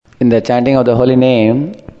in the chanting of the holy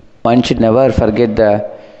name, one should never forget the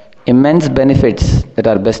immense benefits that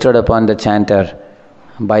are bestowed upon the chanter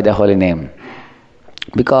by the holy name.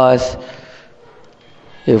 Because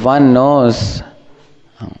if one knows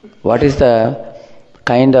what is the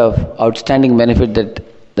kind of outstanding benefit that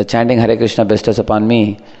the chanting Hare Krishna bestows upon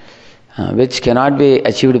me, which cannot be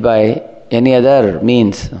achieved by any other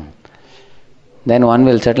means, then one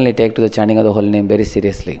will certainly take to the chanting of the holy name very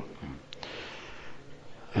seriously.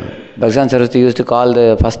 Bhaktivedanta Saraswati used to call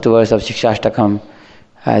the first verse of Shikshashtakam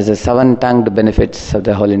as the 7-tongued benefits of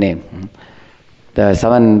the holy name. The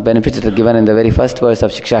 7 benefits that are given in the very first verse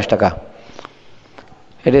of Shikshashtaka.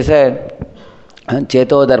 It is said,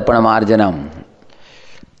 Cheto Darpanam Arjanam.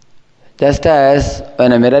 Just as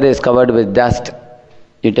when a mirror is covered with dust,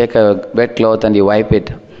 you take a wet cloth and you wipe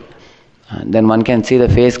it, then one can see the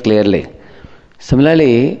face clearly.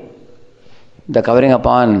 Similarly, the covering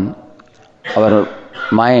upon our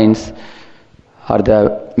minds or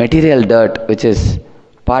the material dirt, which is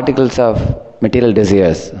particles of material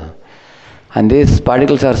desires. And these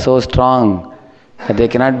particles are so strong that they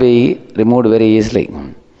cannot be removed very easily.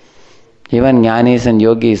 Even jnanis and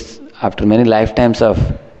yogis, after many lifetimes of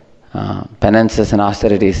penances and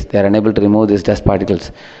austerities, they are unable to remove these dust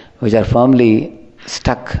particles, which are firmly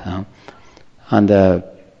stuck on the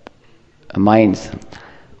minds.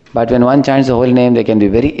 But when one chants the holy name, they can be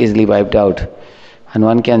very easily wiped out, and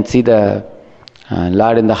one can see the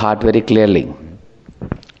Lord in the heart very clearly.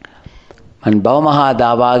 And Bhavamaha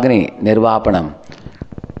Davagni Nirvapanam.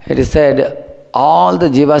 It is said, all the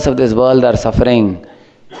jivas of this world are suffering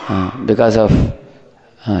because of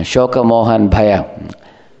Shoka, Moha and Bhaya.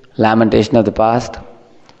 Lamentation of the past,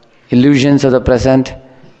 illusions of the present,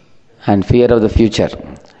 and fear of the future.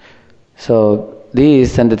 So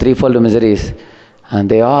these and the threefold miseries, and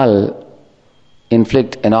they all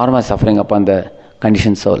inflict enormous suffering upon the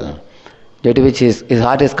conditioned soul, due to which his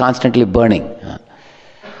heart is constantly burning.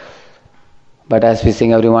 But as we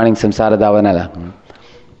sing every morning, Samsara Davanala,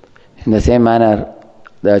 in the same manner,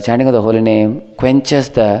 the chanting of the holy name quenches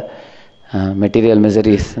the material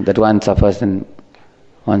miseries that one suffers in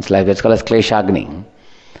one's life. That's called as Kleshagni.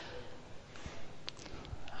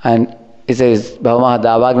 And it says, Bhavamaha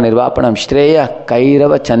Davagni Nirvapanam Shreya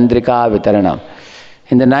Kairava Chandrika Vitaranam.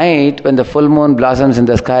 In the night, when the full moon blossoms in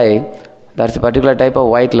the sky, there's a particular type of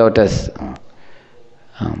white lotus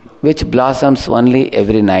which blossoms only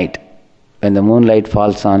every night. When the moonlight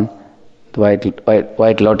falls on the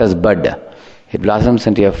white lotus bud, it blossoms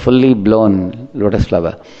into a fully blown lotus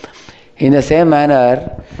flower. In the same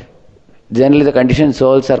manner, generally the conditioned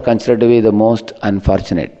souls are considered to be the most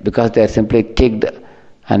unfortunate because they are simply kicked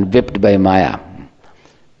and whipped by Maya,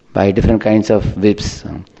 by different kinds of whips,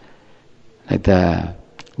 like the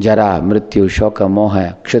Jara, Mrityu, Shoka,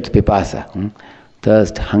 Moha, Kshut, Pipasa,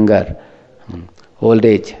 thirst, hunger, old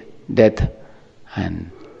age, death, and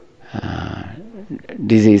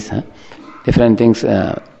disease, different things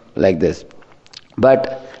like this.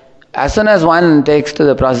 But as soon as one takes to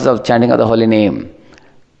the process of chanting of the holy name,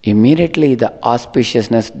 immediately the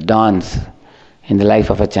auspiciousness dawns in the life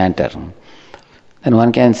of a chanter. Then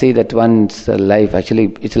one can see that one's life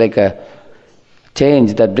actually, it's like a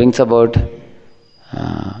change that brings about,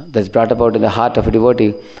 that's brought about in the heart of a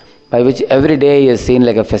devotee, by which every day is seen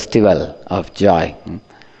like a festival of joy.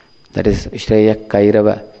 That is Shreya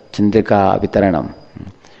Kairava Chandrika Vitaranam.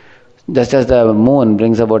 Just as the moon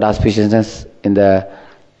brings about auspiciousness in the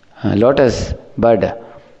lotus bud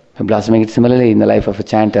blossoming, similarly in the life of a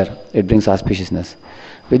chanter, it brings auspiciousness.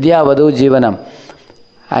 Vidya Vadu Jivanam.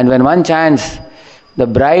 And when one chants the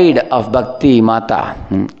bride of Bhakti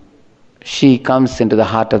Mata, she comes into the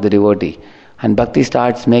heart of the devotee, and Bhakti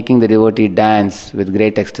starts making the devotee dance with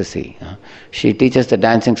great ecstasy. She teaches the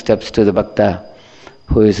dancing steps to the Bhakta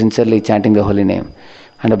who is sincerely chanting the holy name.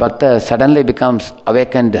 And the Bhakta suddenly becomes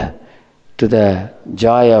awakened to the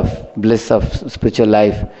joy of bliss of spiritual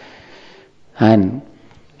life. And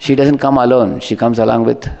she doesn't come alone, she comes along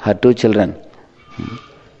with her 2 children.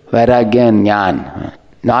 Vairagya and Jnana.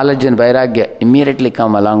 Knowledge and Vairagya immediately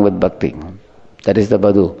come along with Bhakti. That is the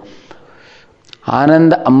Badu.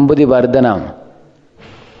 Ananda Ambudi Vardhanam.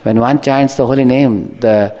 When one chants the holy name,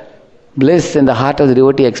 the bliss in the heart of the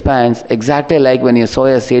devotee expands exactly like when you sow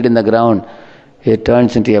a seed in the ground. It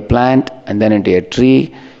turns into a plant and then into a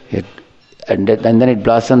tree, and then it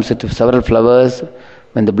blossoms into several flowers.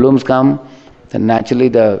 When the blooms come, then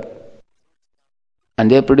naturally and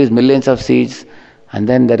they produce millions of seeds, and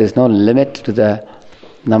then there is no limit to the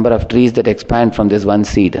number of trees that expand from this one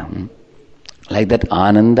seed. Like that,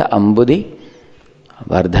 Ananda Ambudi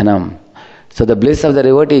Vardhanam. So the bliss of the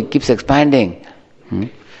devotee keeps expanding.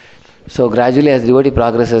 So gradually as devotee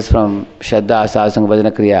progresses from Shraddha, Sadhusanga,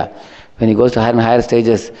 Bhajana, Kriya, when he goes to higher and higher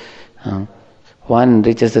stages, one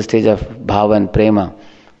reaches the stage of Bhava and Prema,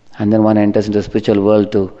 and then one enters into the spiritual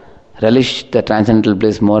world to relish the transcendental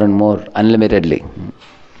bliss more and more, unlimitedly.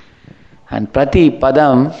 And Prati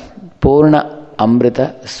Padam Purna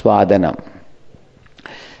Amrita Swadanam.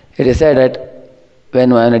 It is said that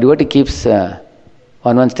when a devotee keeps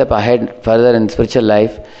one step ahead further in spiritual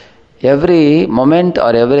life, every moment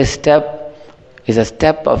or every step is a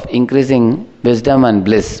step of increasing wisdom and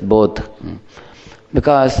bliss, both.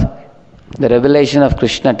 Because the revelation of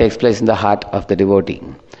Krishna takes place in the heart of the devotee.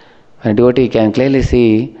 When a devotee can clearly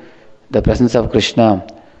see the presence of Krishna,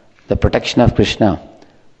 the protection of Krishna,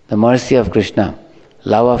 the mercy of Krishna,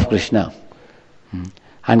 love of Krishna,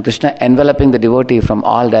 and Krishna enveloping the devotee from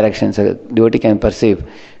all directions, a devotee can perceive,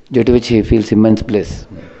 due to which he feels immense bliss.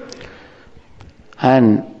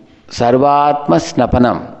 And Sarvatma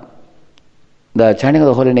Snapanam, the chanting of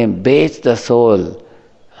the holy name bathes the soul.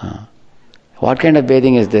 What kind of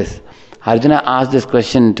bathing is this? Arjuna asked this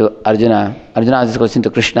question to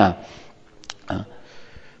Krishna.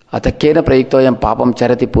 Atakena prayuktoyam papam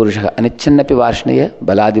charati purusha anichannapi varshneya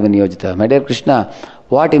baladiva niyojita. My dear Krishna,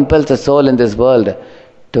 what impels the soul in this world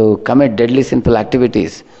to commit deadly sinful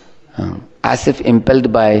activities as if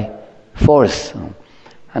impelled by force?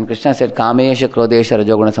 And Krishna said, Kamesha Krodesha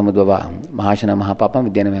Rajoguna Samudbhava Mahashana Mahapapam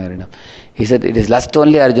Vidyanamayarinam. He said, it is lust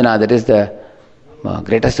only, Arjuna, that is the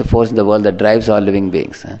greatest force in the world that drives all living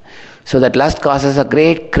beings. So that lust causes a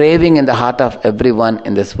great craving in the heart of everyone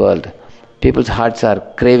in this world. People's hearts are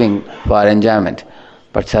craving for enjoyment.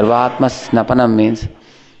 But Sarvatma Snapanam means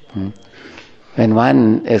when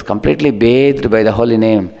one is completely bathed by the holy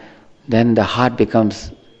name, then the heart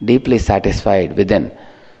becomes deeply satisfied within.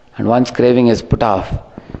 And one's craving is put off.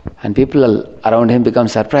 And people around him become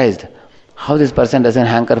surprised. How this person doesn't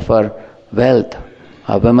hanker for wealth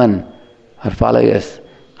or women or followers.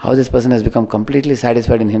 How this person has become completely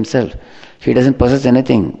satisfied in himself. He doesn't possess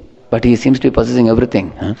anything, but he seems to be possessing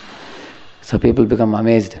everything. So people become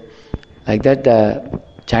amazed. Like that, the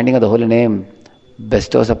chanting of the holy name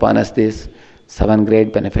bestows upon us these 7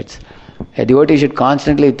 great benefits. A devotee should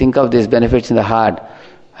constantly think of these benefits in the heart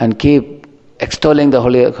and keep extolling the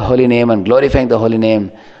holy name and glorifying the holy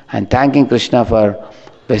name and thanking Krishna for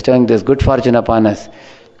bestowing this good fortune upon us,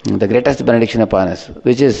 the greatest benediction upon us,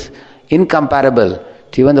 which is incomparable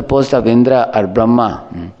to even the post of Indra or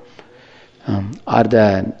Brahma or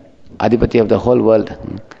the Adipati of the whole world.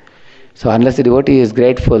 So unless the devotee is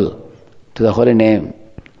grateful to the holy name,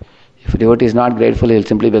 if a devotee is not grateful, he will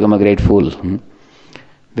simply become a great fool.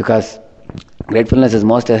 Because gratefulness is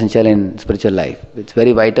most essential in spiritual life. It's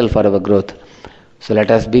very vital for our growth. So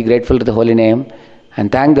let us be grateful to the holy name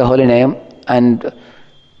and thank the holy name. And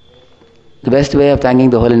the best way of thanking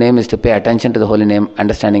the holy name is to pay attention to the holy name,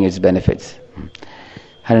 understanding its benefits.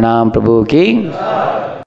 Harinam Prabhu Ki